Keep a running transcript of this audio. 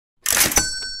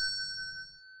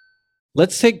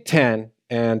Let's take 10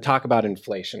 and talk about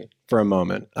inflation for a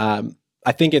moment.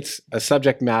 I think it's a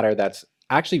subject matter that's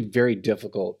actually very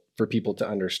difficult for people to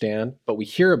understand, but we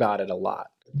hear about it a lot.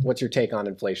 What's your take on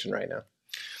inflation right now?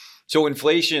 So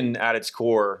inflation at its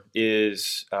core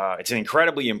is it's an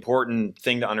incredibly important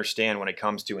thing to understand when it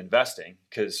comes to investing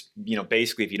because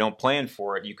basically if you don't plan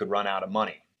for it, you could run out of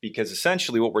money. Because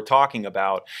essentially what we're talking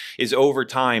about is over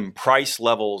time price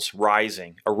levels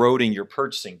rising, eroding your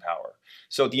purchasing power.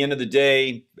 So at the end of the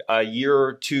day, a year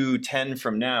or two, 10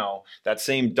 from now, that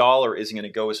same dollar isn't going to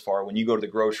go as far when you go to the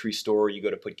grocery store, you go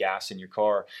to put gas in your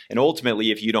car. And ultimately,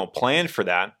 if you don't plan for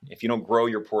that, if you don't grow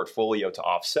your portfolio to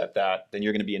offset that, then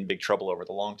you're going to be in big trouble over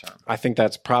the long term. I think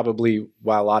that's probably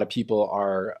why a lot of people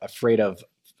are afraid of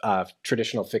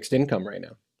traditional fixed income right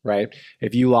now, right?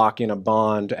 If you lock in a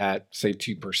bond at, say,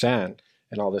 2%,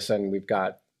 and all of a sudden we've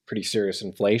got pretty serious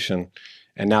inflation,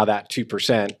 and now that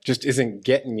 2% just isn't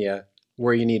getting you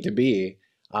where you need to be,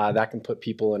 that can put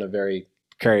people in a very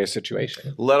precarious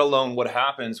situation. Let alone what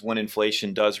happens when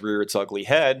inflation does rear its ugly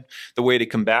head. The way to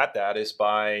combat that is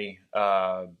by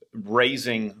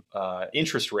raising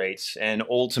interest rates and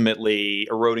ultimately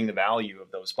eroding the value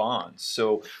of those bonds.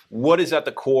 So what is at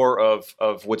the core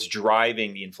of what's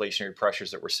driving the inflationary pressures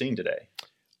that we're seeing today?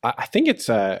 I think it's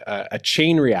a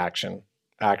chain reaction,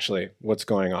 actually, what's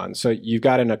going on. So you've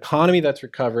got an economy that's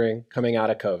recovering coming out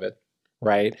of COVID,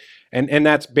 right? And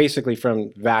that's basically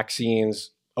from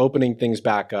vaccines, opening things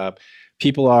back up.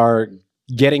 People are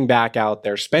getting back out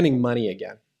there, spending money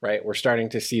again, right? We're starting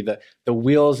to see the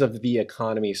wheels of the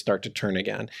economy start to turn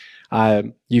again.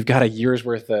 You've got a year's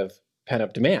worth of pent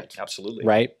up demand. Absolutely.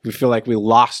 Right? We feel like we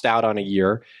lost out on a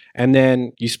year. And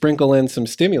then you sprinkle in some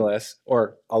stimulus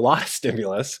or a lot of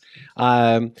stimulus.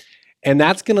 And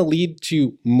that's going to lead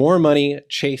to more money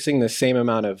chasing the same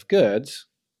amount of goods,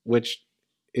 which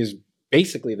is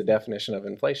basically the definition of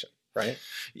inflation, right?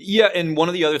 Yeah, and one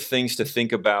of the other things to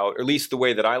think about, or at least the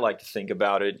way that I like to think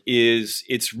about it, is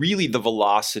it's really the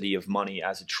velocity of money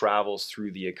as it travels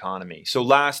through the economy. So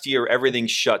last year, everything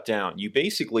shut down. You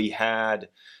basically had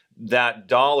that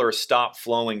dollar stop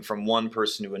flowing from one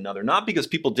person to another, not because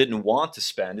people didn't want to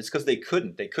spend, it's because they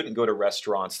couldn't. They couldn't go to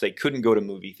restaurants, they couldn't go to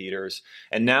movie theaters.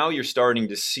 And now you're starting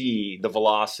to see the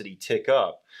velocity tick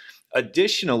up.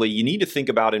 Additionally, you need to think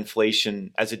about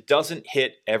inflation as it doesn't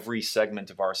hit every segment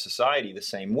of our society the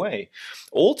same way.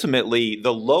 Ultimately,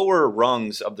 the lower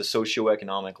rungs of the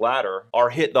socioeconomic ladder are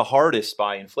hit the hardest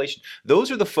by inflation.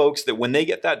 Those are the folks that when they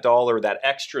get that dollar, that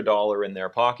extra dollar in their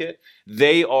pocket,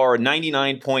 they are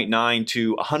 99.9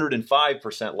 to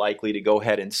 105% likely to go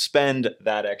ahead and spend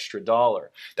that extra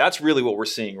dollar. That's really what we're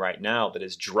seeing right now that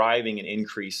is driving an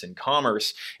increase in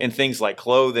commerce in things like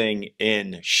clothing,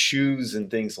 in shoes, and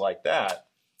things like that.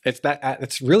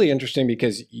 It's really interesting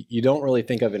because you don't really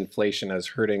think of inflation as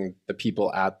hurting the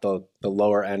people at the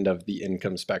lower end of the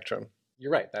income spectrum.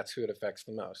 You're right. That's who it affects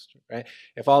the most, right?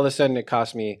 If all of a sudden it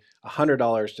costs me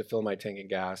 $100 to fill my tank of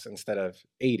gas instead of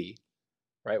 80,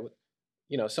 right?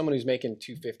 Someone who's making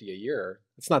 250 a year,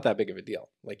 it's not that big of a deal.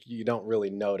 Like you don't really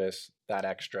notice that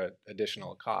extra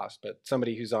additional cost. But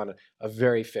somebody who's on a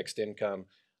very fixed income,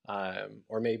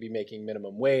 or maybe making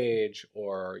minimum wage,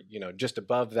 or just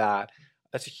above that,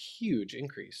 that's a huge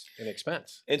increase in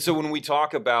expense. And so when we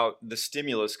talk about the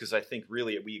stimulus, because I think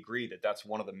really we agree that that's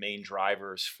one of the main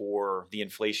drivers for the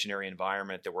inflationary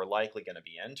environment that we're likely going to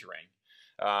be entering.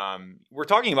 We're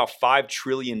talking about $5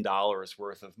 trillion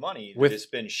worth of money that has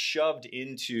been shoved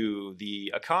into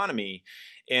the economy.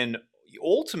 And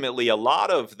ultimately, a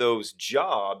lot of those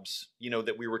jobs,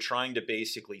 that we were trying to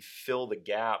basically fill the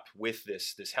gap with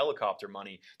this helicopter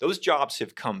money, those jobs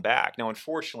have come back. Now,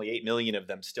 unfortunately, 8 million of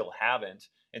them still haven't.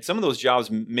 And some of those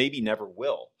jobs maybe never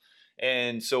will.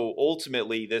 And so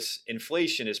ultimately, this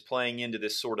inflation is playing into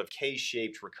this sort of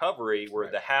K-shaped recovery where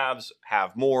the haves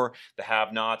have more, the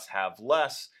have-nots have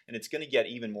less, and it's going to get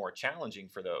even more challenging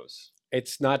for those.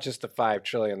 It's not just the 5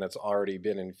 trillion that's already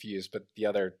been infused, but the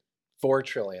other 4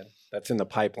 trillion that's in the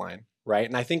pipeline, right?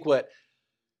 And I think what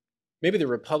maybe the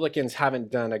Republicans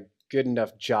haven't done a good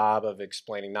enough job of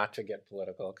explaining, not to get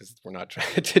political, because we're not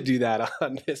trying to do that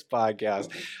on this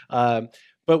podcast,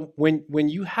 but when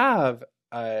you have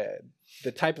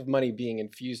the type of money being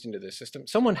infused into the system,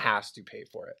 someone has to pay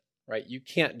for it, right? You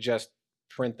can't just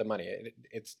print the money.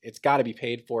 It's got to be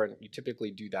paid for, and you typically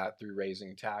do that through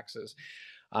raising taxes.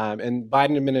 And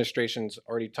Biden administration's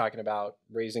already talking about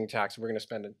raising taxes. We're going to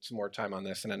spend some more time on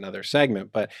this in another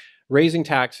segment, but raising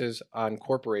taxes on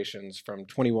corporations from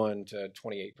 21 to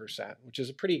 28%, which is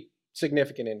a pretty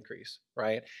significant increase,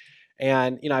 right?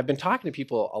 And I've been talking to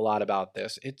people a lot about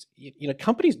this. It's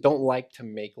companies don't like to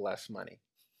make less money,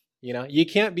 You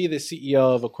can't be the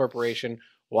CEO of a corporation,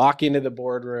 walk into the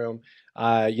boardroom,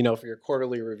 for your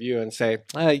quarterly review and say,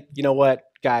 you know what,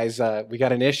 guys, we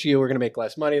got an issue. We're going to make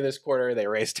less money this quarter. They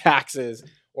raised taxes,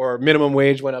 or minimum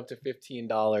wage went up to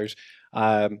 $15.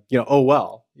 Oh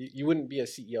well, you wouldn't be a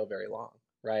CEO very long,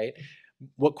 right?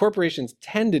 What corporations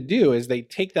tend to do is they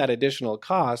take that additional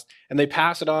cost and they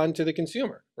pass it on to the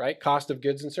consumer, right? Cost of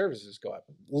goods and services go up.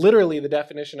 Literally the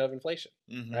definition of inflation,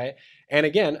 right? And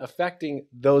again, affecting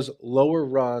those lower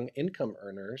rung income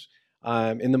earners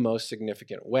in the most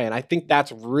significant way. And I think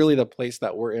that's really the place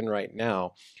that we're in right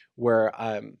now, where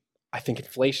I think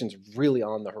inflation's really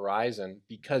on the horizon,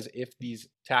 because if these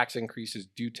tax increases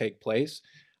do take place,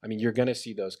 you're going to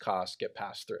see those costs get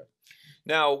passed through.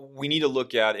 Now, we need to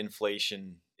look at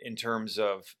inflation in terms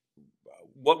of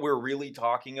what we're really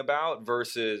talking about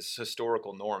versus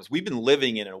historical norms. We've been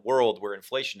living in a world where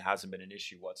inflation hasn't been an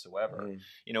issue whatsoever.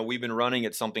 We've been running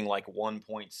at something like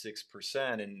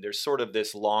 1.6%, and there's sort of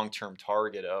this long-term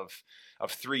target of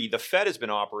 3. The Fed has been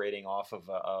operating off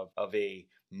of a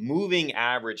moving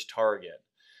average target.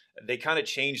 They kind of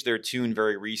changed their tune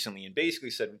very recently and basically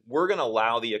said, we're going to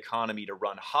allow the economy to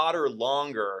run hotter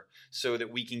longer so that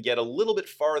we can get a little bit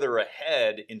farther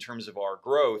ahead in terms of our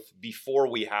growth before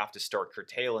we have to start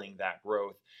curtailing that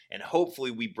growth. And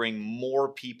hopefully we bring more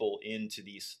people into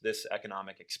this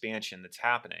economic expansion that's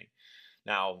happening.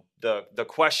 Now, the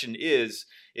question is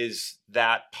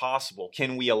that possible?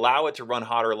 Can we allow it to run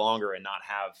hotter longer and not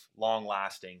have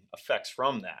long-lasting effects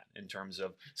from that in terms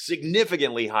of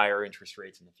significantly higher interest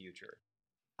rates in the future?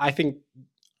 I think,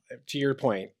 to your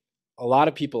point, a lot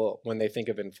of people, when they think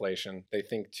of inflation, they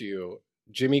think to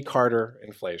Jimmy Carter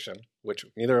inflation, which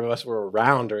neither of us were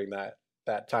around during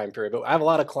that time period. But I have a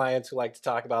lot of clients who like to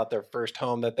talk about their first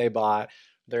home that they bought.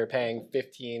 They're paying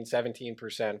 15,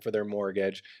 17% for their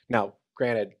mortgage. Now,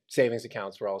 granted, savings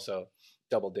accounts were also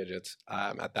double digits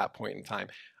at that point in time.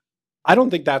 I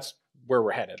don't think that's where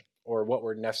we're headed or what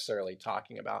we're necessarily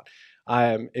talking about.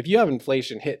 If you have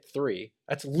inflation hit 3,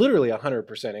 that's literally a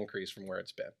 100% increase from where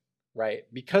it's been, right?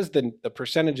 Because the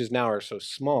percentages now are so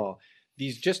small,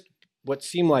 these just what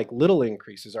seem like little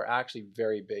increases are actually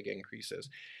very big increases.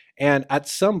 And at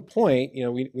some point,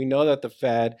 we know that the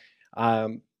Fed,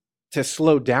 to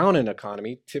slow down an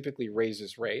economy, typically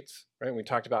raises rates, right? We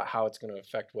talked about how it's going to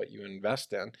affect what you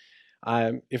invest in.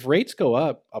 If rates go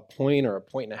up a point or a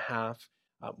point and a half,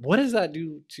 what does that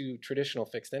do to traditional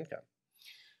fixed income?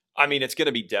 It's going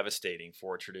to be devastating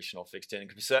for traditional fixed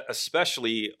income,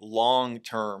 especially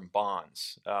long-term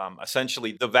bonds.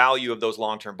 Essentially, the value of those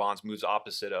long-term bonds moves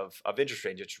opposite of interest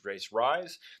rates. Interest rates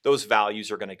rise, those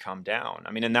values are going to come down.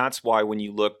 And that's why when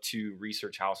you look to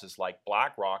research houses like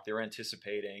BlackRock, they're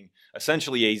anticipating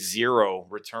essentially a 0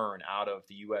 return out of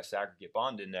the U.S. aggregate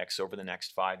bond index over the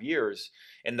next 5 years.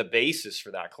 And the basis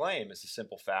for that claim is the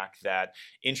simple fact that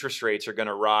interest rates are going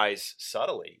to rise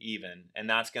subtly even, and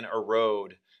that's going to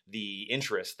erode the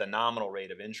interest, the nominal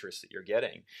rate of interest that you're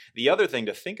getting. The other thing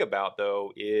to think about,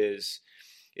 though, is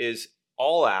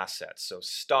all assets, so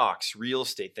stocks, real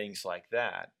estate, things like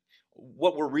that.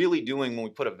 What we're really doing when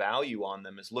we put a value on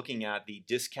them is looking at the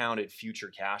discounted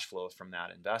future cash flows from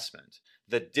that investment.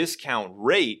 The discount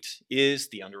rate is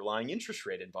the underlying interest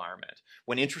rate environment.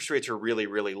 When interest rates are really,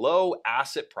 really low,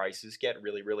 asset prices get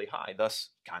really, really high. Thus,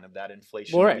 kind of that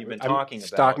inflation we've been talking about.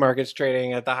 Stock market's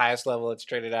trading at the highest level it's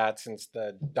traded at since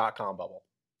the dot-com bubble,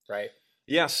 right?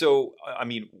 Yeah, so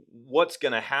what's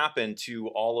going to happen to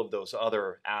all of those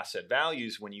other asset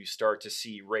values when you start to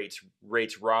see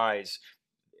rates rise?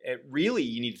 Really,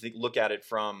 you need to look at it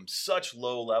from such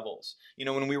low levels.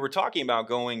 When we were talking about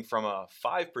going from a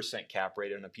 5% cap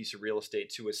rate on a piece of real estate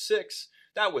to a 6%,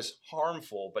 that was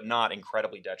harmful, but not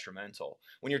incredibly detrimental.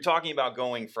 When you're talking about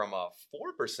going from a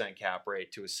 4% cap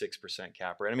rate to a 6%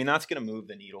 cap rate, that's going to move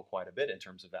the needle quite a bit in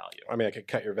terms of value. It could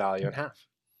cut your value in half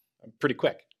pretty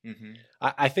quick. Mm-hmm.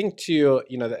 I think too,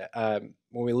 when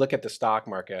we look at the stock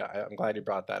market, I'm glad you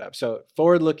brought that up. So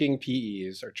forward-looking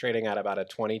PEs are trading at about a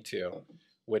 22.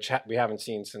 Which we haven't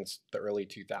seen since the early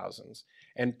 2000s.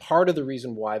 And part of the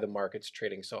reason why the market's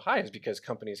trading so high is because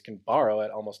companies can borrow at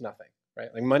almost nothing, right?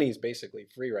 Like money is basically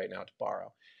free right now to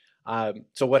borrow.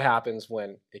 So what happens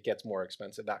when it gets more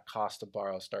expensive? That cost to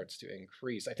borrow starts to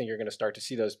increase. I think you're going to start to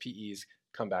see those PEs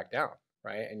come back down,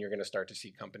 right? And you're going to start to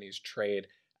see companies trade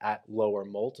at lower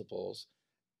multiples.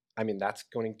 That's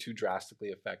going to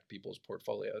drastically affect people's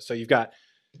portfolios. So you've got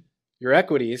your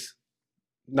equities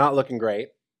not looking great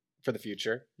for the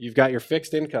future. You've got your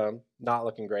fixed income not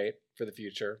looking great for the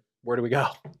future. Where do we go?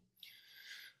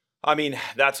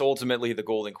 That's ultimately the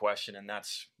golden question, and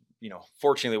that's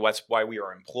fortunately, that's why we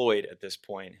are employed at this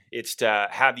point. It's to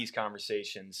have these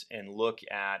conversations and look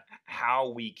at how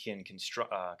we can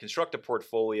construct a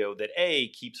portfolio that A,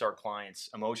 keeps our clients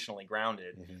emotionally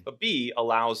grounded, but B,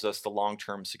 allows us the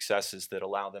long-term successes that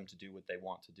allow them to do what they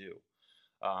want to do.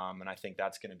 And I think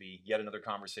that's going to be yet another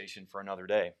conversation for another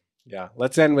day. Yeah,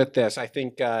 let's end with this. I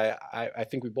think I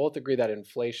think we both agree that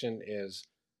inflation is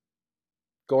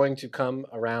going to come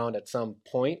around at some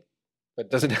point, but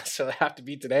it doesn't necessarily have to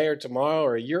be today or tomorrow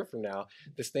or a year from now.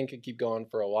 This thing could keep going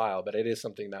for a while, but it is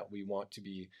something that we want to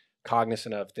be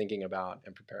cognizant of, thinking about,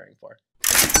 and preparing for.